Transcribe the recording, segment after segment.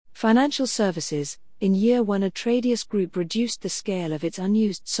Financial services. In year 1, Atradius Group reduced the scale of its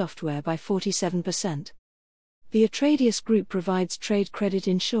unused software by 47%. The Atradius Group provides trade credit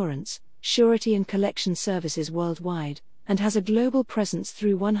insurance, surety and collection services worldwide, and has a global presence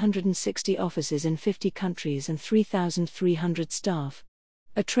through 160 offices in 50 countries and 3,300 staff.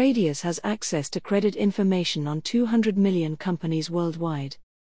 Atradius has access to credit information on 200 million companies worldwide.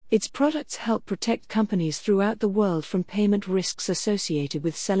 Its products help protect companies throughout the world from payment risks associated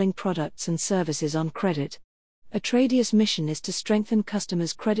with selling products and services on credit. Atradius' mission is to strengthen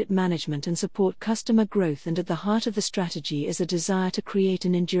customers' credit management and support customer growth, and at the heart of the strategy is a desire to create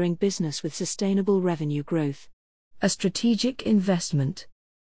an enduring business with sustainable revenue growth. A strategic investment.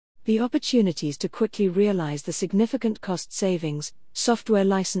 The opportunities to quickly realize the significant cost savings, software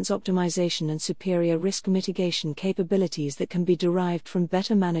license optimization and superior risk mitigation capabilities that can be derived from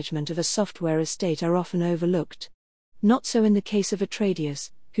better management of a software estate are often overlooked. Not so in the case of Atradius,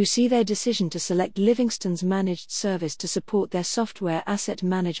 who see their decision to select Livingston's managed service to support their software asset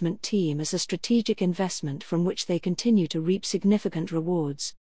management team as a strategic investment from which they continue to reap significant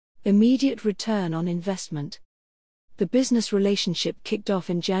rewards. Immediate return on investment. The business relationship kicked off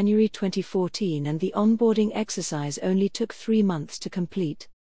in January 2014 and the onboarding exercise only took 3 months to complete.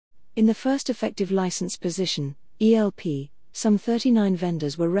 In the first effective license position, ELP, some 39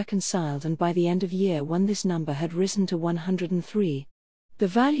 vendors were reconciled, and by the end of year 1 this number had risen to 103. The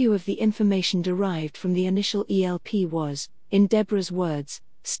value of the information derived from the initial ELP was, in Deborah's words,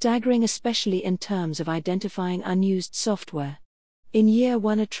 staggering, especially in terms of identifying unused software. In year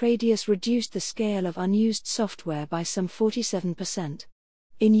 1, Atradius reduced the scale of unused software by some 47%.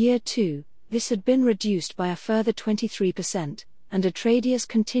 In year 2, this had been reduced by a further 23%, and Atradius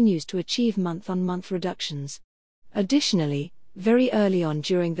continues to achieve month-on-month reductions. Additionally, very early on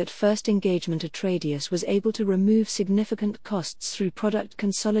during that first engagement, Atradius was able to remove significant costs through product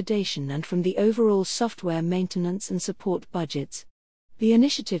consolidation and from the overall software maintenance and support budgets. The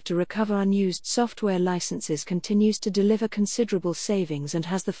initiative to recover unused software licenses continues to deliver considerable savings and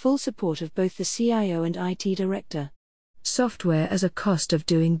has the full support of both the CIO and IT director. Software as a cost of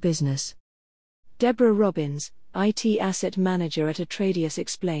doing business. Deborah Robbins, IT asset manager at Atradius,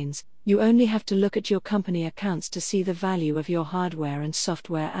 explains, "You only have to look at your company accounts to see the value of your hardware and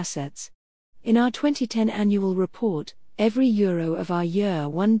software assets. In our 2010 annual report, every euro of our year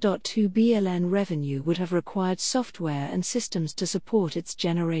 1.2 BLN revenue would have required software and systems to support its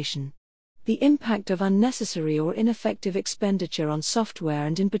generation. The impact of unnecessary or ineffective expenditure on software,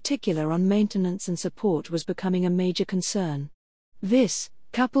 and in particular on maintenance and support, was becoming a major concern. This,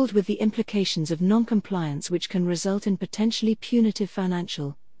 coupled with the implications of non-compliance which can result in potentially punitive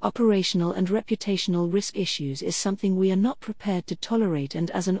financial, operational and reputational risk issues, is something we are not prepared to tolerate,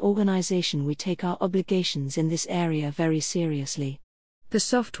 and as an organization we take our obligations in this area very seriously." The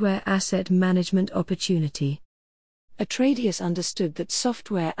software asset management opportunity. Atradius understood that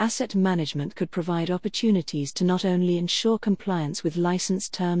software asset management could provide opportunities to not only ensure compliance with license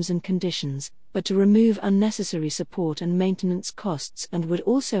terms and conditions, but to remove unnecessary support and maintenance costs, and would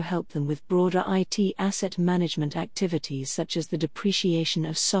also help them with broader IT asset management activities such as the depreciation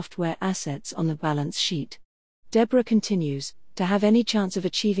of software assets on the balance sheet. Deborah continues, "To have any chance of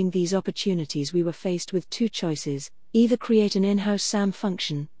achieving these opportunities, we were faced with 2 choices: either create an in-house SAM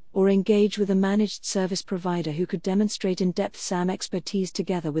function, or engage with a managed service provider who could demonstrate in-depth SAM expertise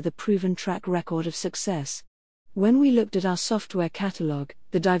together with a proven track record of success. When we looked at our software catalog,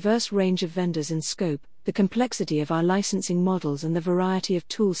 the diverse range of vendors in scope, the complexity of our licensing models, and the variety of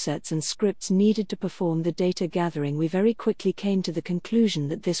toolsets and scripts needed to perform the data gathering, we very quickly came to the conclusion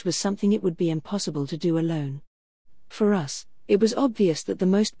that this was something it would be impossible to do alone. For us, it was obvious that the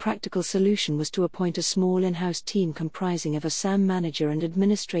most practical solution was to appoint a small in-house team comprising of a SAM manager and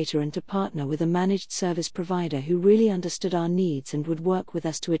administrator, and to partner with a managed service provider who really understood our needs and would work with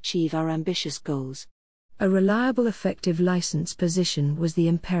us to achieve our ambitious goals. A reliable, effective license position was the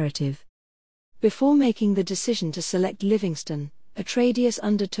imperative." Before making the decision to select Livingston, Atradius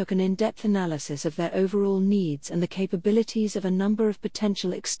undertook an in-depth analysis of their overall needs and the capabilities of a number of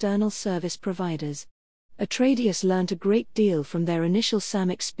potential external service providers. Atradius learned a great deal from their initial SAM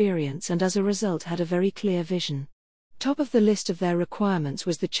experience, and as a result had a very clear vision. Top of the list of their requirements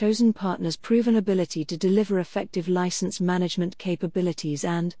was the chosen partner's proven ability to deliver effective license management capabilities,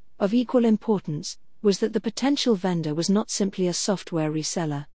 and, of equal importance, was that the potential vendor was not simply a software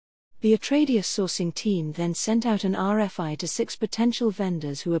reseller. The Atradius sourcing team then sent out an RFI to 6 potential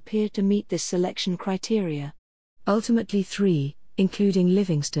vendors who appeared to meet this selection criteria. Ultimately 3, including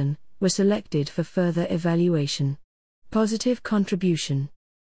Livingston, were selected for further evaluation. Positive contribution.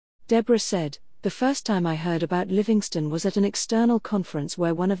 Deborah said, The first time I heard about Livingston was at an external conference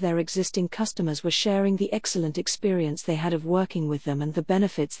where one of their existing customers was sharing the excellent experience they had of working with them and the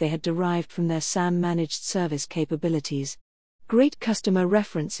benefits they had derived from their SAM managed service capabilities. Great customer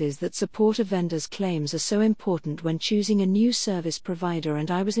references that support a vendor's claims are so important when choosing a new service provider, and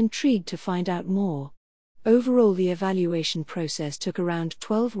I was intrigued to find out more. Overall, the evaluation process took around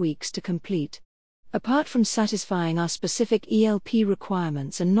 12 weeks to complete. Apart from satisfying our specific ELP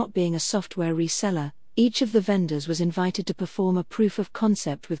requirements and not being a software reseller, each of the vendors was invited to perform a proof of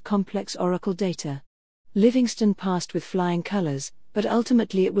concept with complex Oracle data. Livingston passed with flying colors, but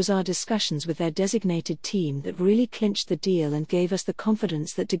ultimately it was our discussions with their designated team that really clinched the deal and gave us the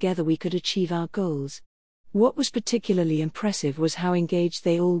confidence that together we could achieve our goals. What was particularly impressive was how engaged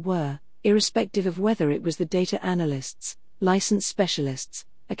they all were, irrespective of whether it was the data analysts, license specialists,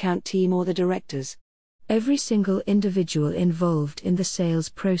 account team or the directors. Every single individual involved in the sales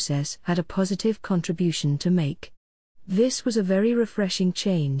process had a positive contribution to make. This was a very refreshing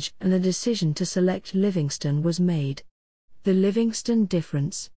change, and the decision to select Livingston was made. The Livingston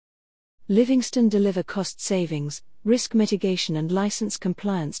difference. Livingston deliver cost savings, risk mitigation and license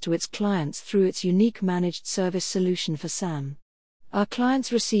compliance to its clients through its unique managed service solution for SAM. Our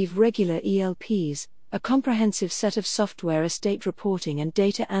clients receive regular ELPs, a comprehensive set of software estate reporting and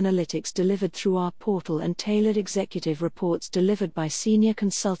data analytics delivered through our portal, and tailored executive reports delivered by senior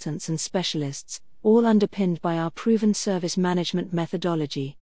consultants and specialists, all underpinned by our proven service management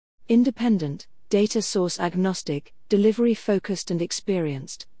methodology. Independent, data source agnostic, delivery focused and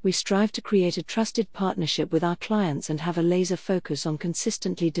experienced, we strive to create a trusted partnership with our clients and have a laser focus on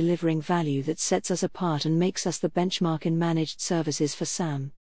consistently delivering value that sets us apart and makes us the benchmark in managed services for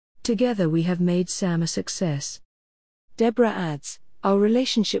SAM. Together we have made SAM a success. Deborah adds, our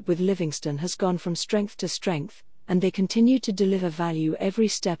relationship with Livingston has gone from strength to strength, and they continue to deliver value every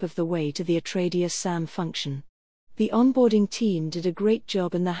step of the way to the Atradius SAM function. The onboarding team did a great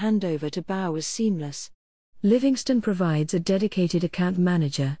job and the handover to Bao was seamless. Livingston provides a dedicated account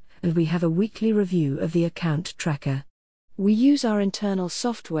manager, and we have a weekly review of the account tracker. We use our internal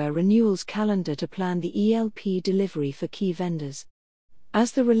software renewals calendar to plan the ELP delivery for key vendors.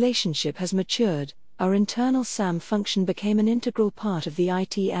 As the relationship has matured, our internal SAM function became an integral part of the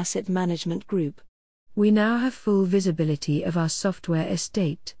IT asset management group. We now have full visibility of our software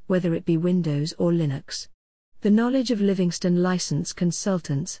estate, whether it be Windows or Linux. The knowledge of Livingston license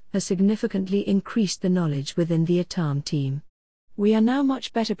consultants has significantly increased the knowledge within the ATAM team. We are now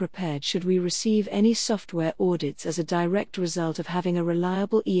much better prepared should we receive any software audits as a direct result of having a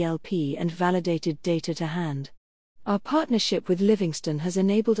reliable ELP and validated data to hand. Our partnership with Livingston has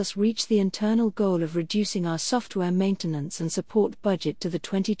enabled us reach the internal goal of reducing our software maintenance and support budget to the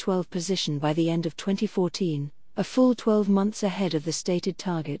 2012 position by the end of 2014, a full 12 months ahead of the stated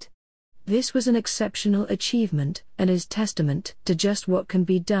target. This was an exceptional achievement and is testament to just what can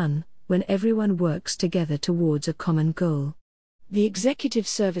be done when everyone works together towards a common goal. The Executive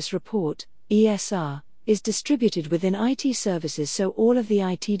Service Report, ESR, is distributed within IT services so all of the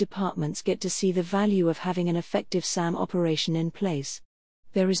IT departments get to see the value of having an effective SAM operation in place.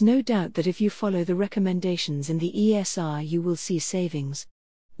 There is no doubt that if you follow the recommendations in the ESR you will see savings.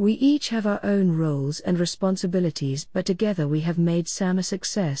 We each have our own roles and responsibilities, but together we have made SAM a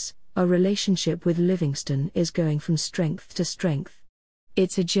success. Our relationship with Livingston is going from strength to strength.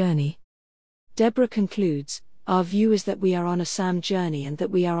 It's a journey. Deborah concludes, our view is that we are on a SAM journey and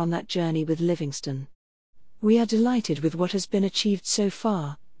that we are on that journey with Livingston. We are delighted with what has been achieved so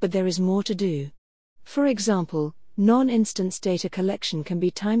far, but there is more to do. For example, non-instance data collection can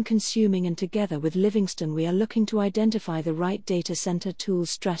be time-consuming, and together with Livingston we are looking to identify the right data center tools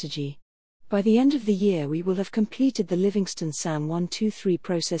strategy. By the end of the year we will have completed the Livingston SAM 123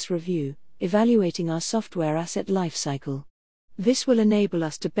 process review, evaluating our software asset lifecycle. This will enable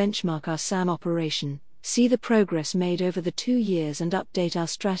us to benchmark our SAM operation, see the progress made over the 2 years and update our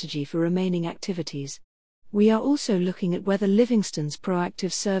strategy for remaining activities. We are also looking at whether Livingston's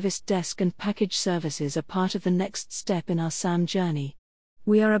proactive service desk and package services are part of the next step in our SAM journey.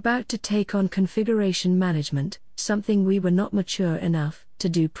 We are about to take on configuration management, something we were not mature enough to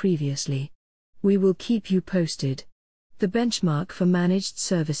do previously. We will keep you posted. The benchmark for managed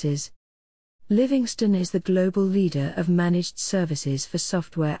services. Livingston is the global leader of managed services for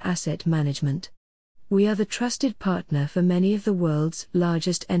software asset management. We are the trusted partner for many of the world's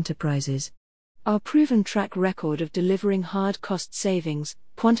largest enterprises. Our proven track record of delivering hard cost savings,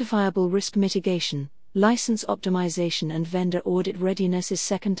 quantifiable risk mitigation, license optimization and vendor audit readiness is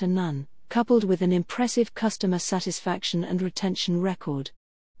second to none, coupled with an impressive customer satisfaction and retention record.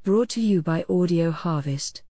 Brought to you by Audio Harvest.